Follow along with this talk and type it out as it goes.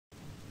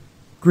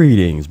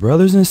Greetings,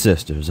 brothers and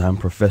sisters. I'm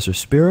Professor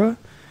Spira,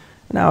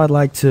 and now I'd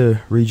like to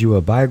read you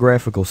a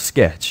biographical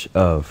sketch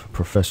of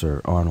Professor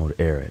Arnold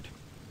Ehret.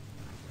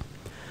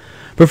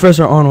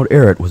 Professor Arnold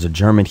Ehret was a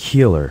German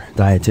healer,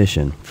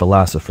 dietitian,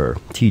 philosopher,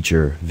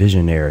 teacher,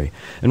 visionary,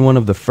 and one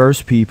of the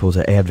first people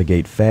to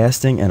advocate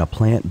fasting and a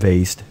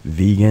plant-based,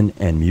 vegan,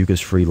 and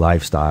mucus-free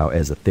lifestyle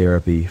as a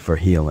therapy for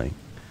healing.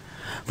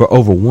 For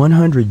over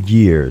 100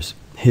 years,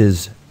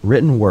 his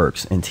written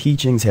works and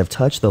teachings have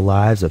touched the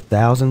lives of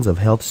thousands of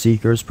health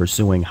seekers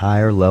pursuing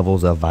higher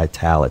levels of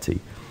vitality.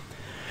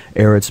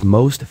 Ehret's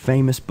most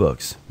famous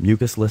books,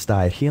 Mucusless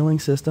Diet Healing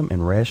System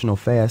and Rational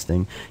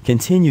Fasting,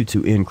 continue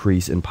to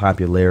increase in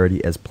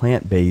popularity as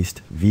plant-based,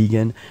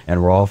 vegan,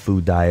 and raw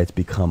food diets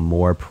become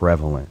more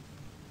prevalent.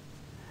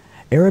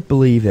 Ehret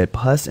believed that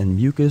pus and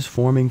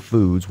mucus-forming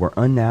foods were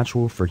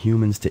unnatural for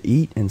humans to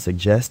eat and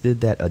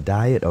suggested that a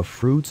diet of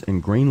fruits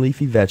and green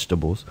leafy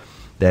vegetables,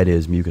 that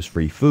is,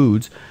 mucus-free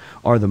foods,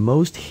 are the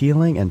most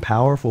healing and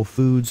powerful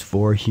foods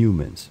for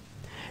humans.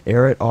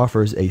 Ehret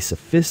offers a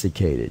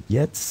sophisticated,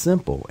 yet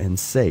simple and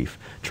safe,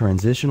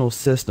 transitional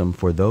system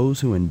for those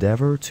who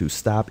endeavor to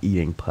stop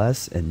eating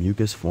pus and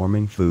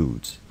mucus-forming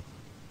foods.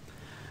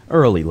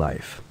 Early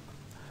life.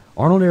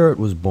 Arnold Ehret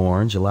was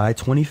born July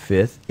 25,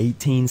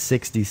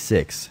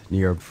 1866,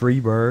 near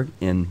Freiburg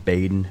in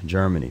Baden,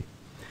 Germany.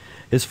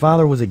 His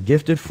father was a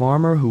gifted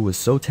farmer who was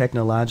so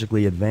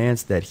technologically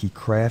advanced that he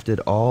crafted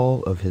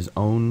all of his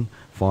own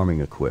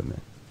farming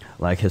equipment.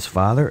 Like his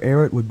father,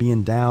 Ehret would be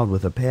endowed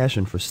with a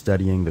passion for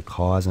studying the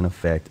cause and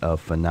effect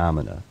of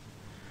phenomena.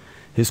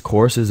 His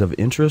courses of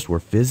interest were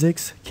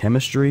physics,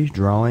 chemistry,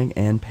 drawing,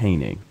 and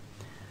painting.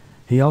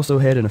 He also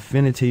had an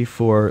affinity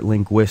for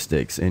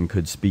linguistics and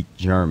could speak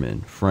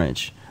German,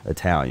 French,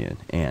 Italian,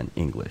 and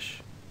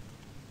English.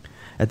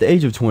 At the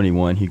age of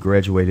 21, he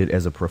graduated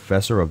as a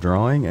professor of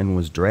drawing and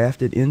was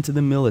drafted into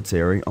the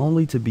military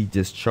only to be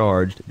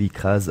discharged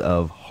because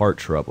of heart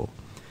trouble.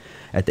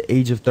 At the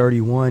age of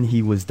 31,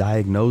 he was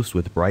diagnosed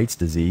with Bright's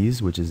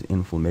disease, which is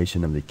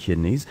inflammation of the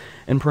kidneys,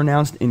 and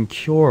pronounced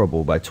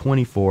incurable by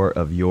 24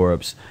 of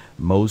Europe's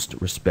most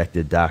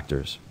respected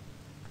doctors.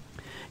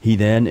 He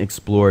then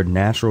explored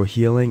natural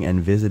healing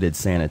and visited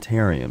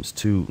sanitariums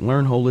to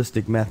learn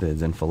holistic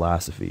methods and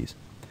philosophies.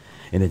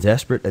 In a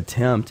desperate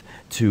attempt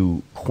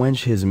to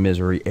quench his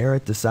misery,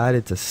 Ehret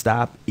decided to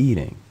stop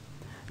eating.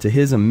 To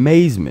his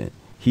amazement,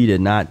 he did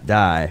not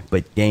die,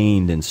 but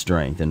gained in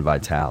strength and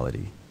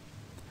vitality.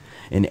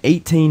 In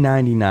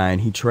 1899,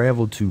 he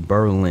traveled to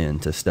Berlin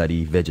to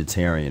study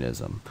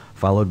vegetarianism,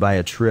 followed by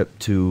a trip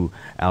to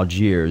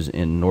Algiers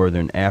in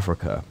northern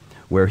Africa,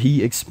 where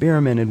he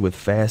experimented with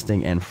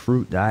fasting and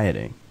fruit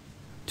dieting.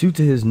 Due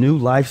to his new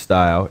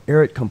lifestyle,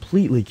 Ehret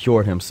completely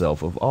cured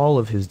himself of all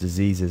of his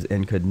diseases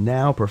and could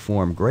now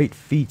perform great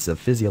feats of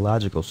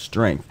physiological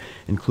strength,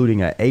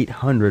 including an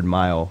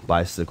 800-mile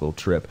bicycle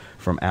trip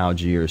from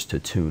Algiers to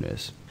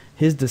Tunis.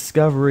 His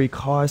discovery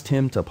caused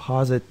him to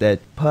posit that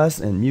pus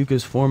and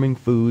mucus-forming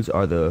foods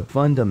are the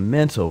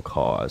fundamental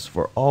cause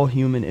for all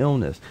human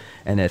illness,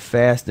 and that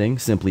fasting,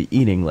 simply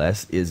eating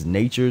less, is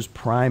nature's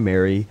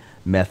primary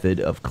method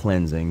of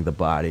cleansing the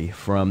body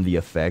from the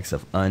effects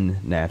of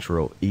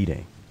unnatural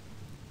eating.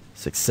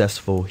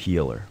 Successful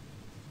healer.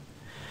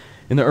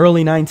 In the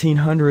early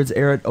 1900s,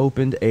 Ehret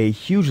opened a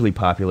hugely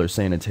popular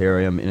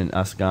sanitarium in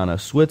Ascona,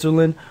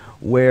 Switzerland,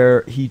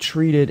 where he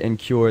treated and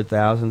cured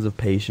thousands of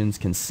patients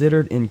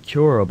considered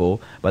incurable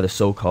by the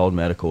so-called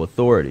medical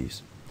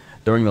authorities.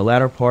 During the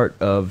latter part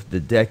of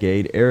the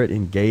decade, Ehret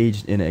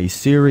engaged in a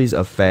series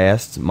of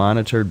fasts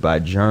monitored by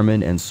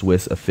German and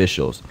Swiss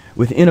officials.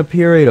 Within a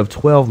period of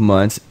 12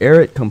 months,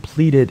 Ehret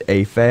completed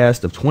a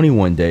fast of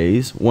 21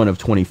 days, one of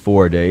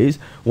 24 days,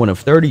 one of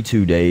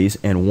 32 days,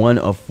 and one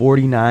of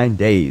 49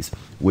 days,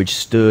 which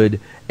stood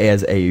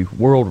as a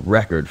world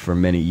record for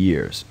many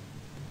years.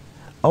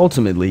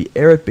 Ultimately,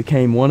 Ehret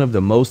became one of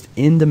the most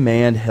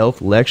in-demand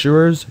health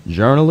lecturers,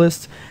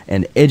 journalists,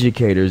 and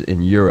educators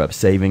in Europe,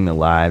 saving the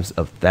lives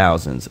of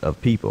thousands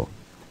of people.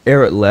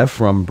 Ehret left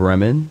from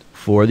Bremen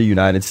for the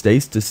United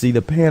States to see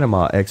the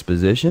Panama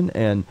Exposition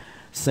and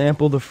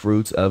sample the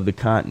fruits of the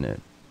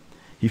continent.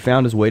 He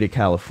found his way to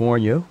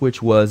California,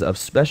 which was of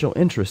special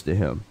interest to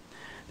him.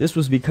 This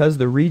was because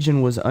the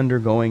region was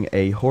undergoing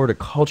a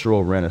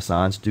horticultural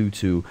renaissance due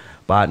to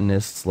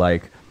botanists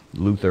like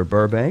Luther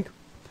Burbank,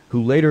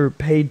 who later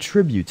paid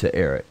tribute to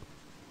Ehret.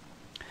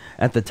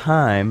 At the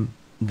time,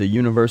 the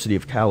University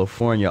of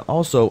California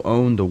also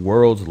owned the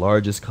world's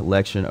largest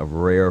collection of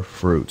rare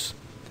fruits.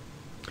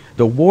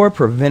 The war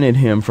prevented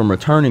him from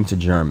returning to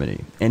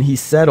Germany, and he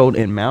settled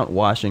in Mount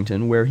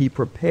Washington, where he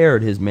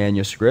prepared his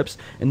manuscripts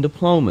and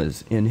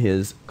diplomas in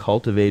his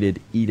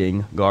cultivated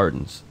eating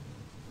gardens.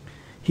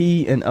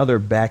 He and other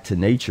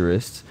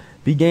back-to-naturists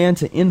began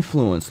to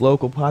influence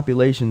local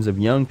populations of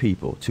young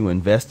people to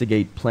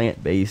investigate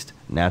plant-based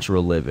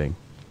natural living.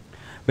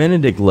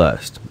 Benedict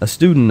Lust, a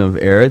student of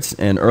Ehret's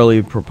and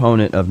early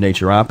proponent of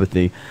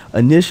naturopathy,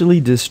 initially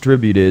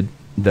distributed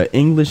the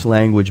English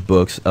language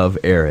books of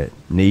Ehret,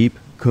 Neep,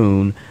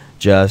 Kuhn,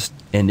 Just,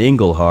 and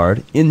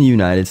Engelhard in the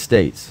United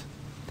States.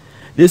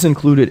 This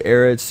included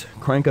Ehret's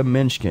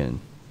Krankenmenschen,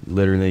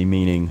 literally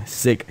meaning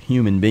sick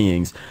human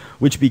beings,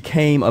 which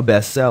became a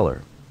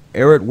bestseller.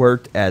 Ehret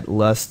worked at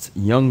Lust's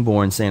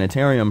Youngborn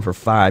Sanitarium for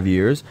 5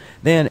 years,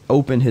 then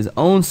opened his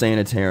own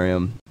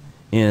sanitarium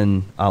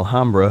in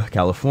Alhambra,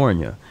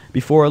 California,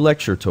 before a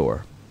lecture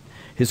tour.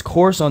 His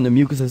course on the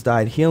mucus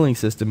diet healing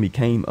system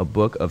became a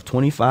book of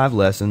 25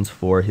 lessons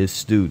for his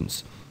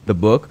students. The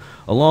book,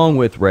 along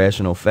with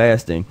Rational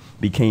Fasting,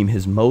 became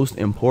his most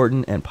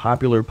important and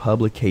popular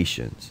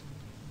publications.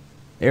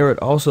 Ehret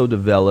also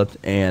developed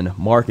and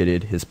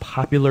marketed his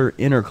popular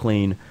Inner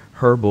Clean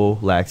herbal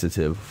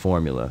laxative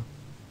formula.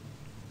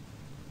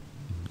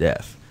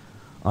 Death.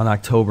 On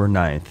October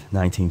 9th,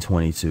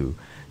 1922,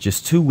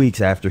 just 2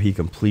 weeks after he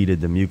completed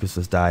the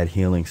mucusless diet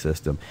healing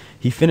system,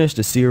 he finished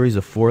a series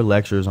of 4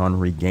 lectures on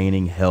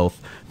regaining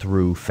health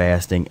through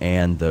fasting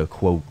and the,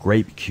 quote,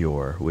 grape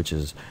cure, which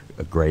is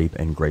a grape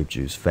and grape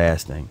juice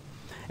fasting,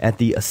 at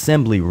the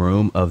assembly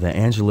room of the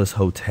Angelus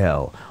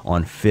Hotel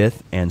on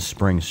 5th and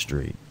Spring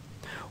Street,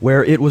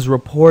 where it was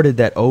reported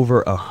that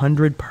over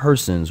 100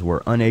 persons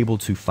were unable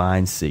to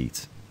find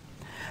seats.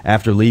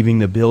 After leaving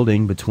the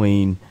building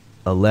between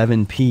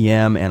 11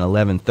 p.m. and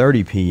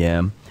 11:30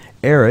 p.m.,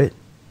 Ehret,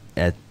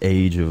 at the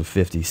age of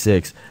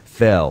 56,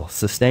 fell,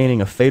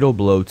 sustaining a fatal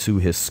blow to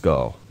his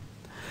skull.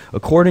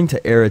 According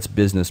to Ehret's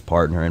business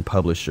partner and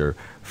publisher,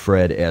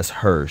 Fred S.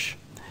 Hirsch,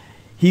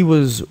 he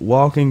was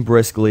walking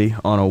briskly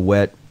on a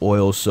wet,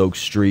 oil-soaked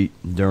street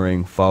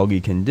during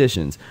foggy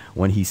conditions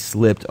when he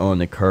slipped on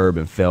the curb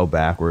and fell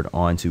backward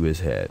onto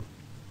his head.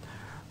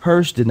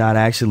 Hirsch did not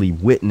actually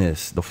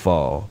witness the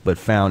fall, but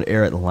found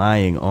Ehret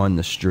lying on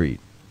the street.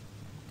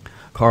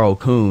 Karl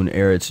Kuhn,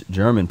 Ehret's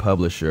German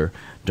publisher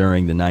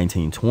during the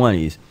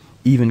 1920s,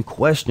 even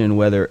questioned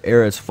whether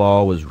Ehret's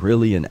fall was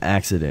really an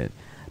accident.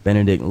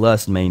 Benedict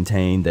Lust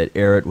maintained that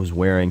Ehret was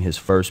wearing his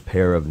first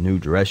pair of new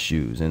dress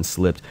shoes and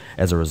slipped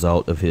as a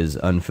result of his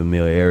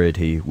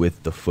unfamiliarity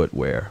with the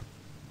footwear.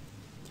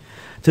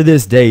 To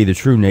this day, the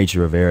true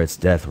nature of Ehret's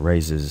death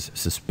raises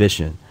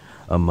suspicion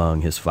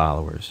among his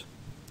followers.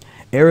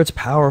 Ehret's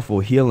powerful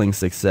healing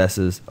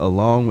successes,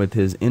 along with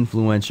his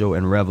influential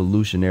and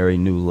revolutionary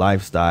new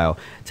lifestyle,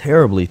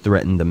 terribly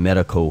threatened the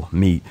medical,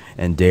 meat,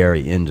 and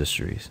dairy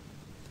industries.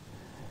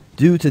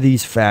 Due to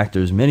these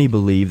factors, many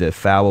believe that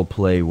foul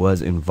play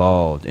was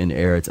involved in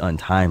Ehret's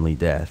untimely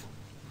death.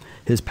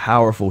 His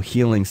powerful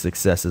healing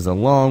successes,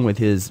 along with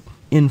his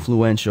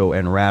influential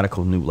and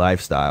radical new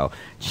lifestyle,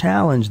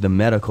 challenged the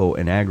medical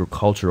and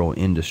agricultural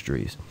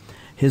industries.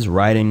 His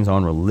writings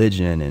on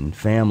religion and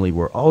family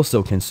were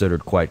also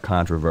considered quite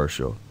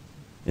controversial.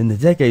 In the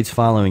decades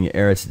following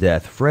Ehret's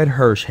death, Fred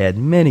Hirsch had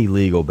many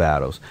legal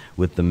battles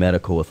with the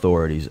medical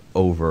authorities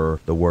over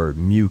the word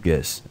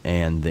mucus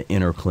and the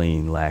Inner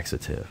Clean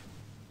laxative.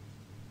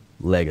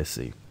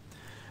 Legacy.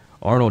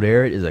 Arnold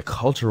Ehret is a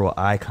cultural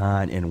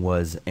icon and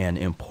was an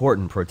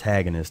important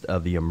protagonist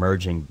of the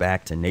emerging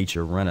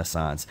back-to-nature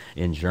renaissance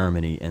in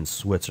Germany and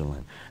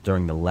Switzerland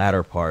during the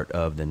latter part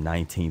of the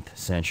 19th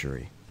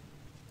century.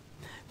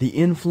 The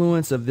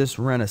influence of this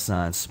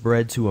renaissance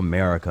spread to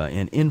America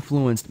and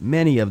influenced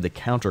many of the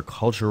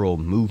countercultural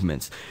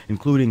movements,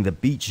 including the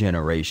Beat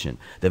Generation,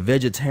 the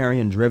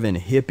vegetarian-driven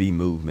hippie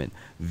movement,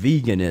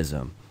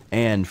 veganism,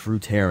 and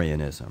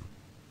fruitarianism.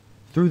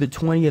 Through the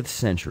 20th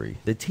century,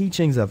 the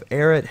teachings of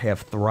Ehret have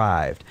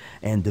thrived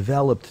and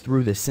developed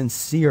through the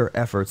sincere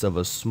efforts of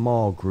a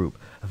small group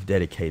of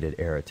dedicated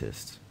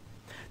Ehretists.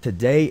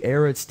 Today,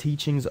 Ehret's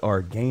teachings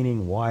are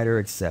gaining wider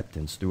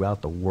acceptance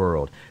throughout the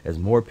world as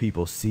more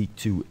people seek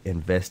to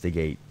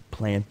investigate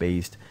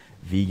plant-based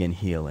vegan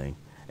healing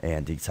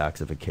and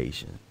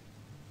detoxification.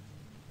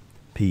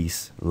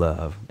 Peace,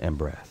 love, and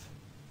breath.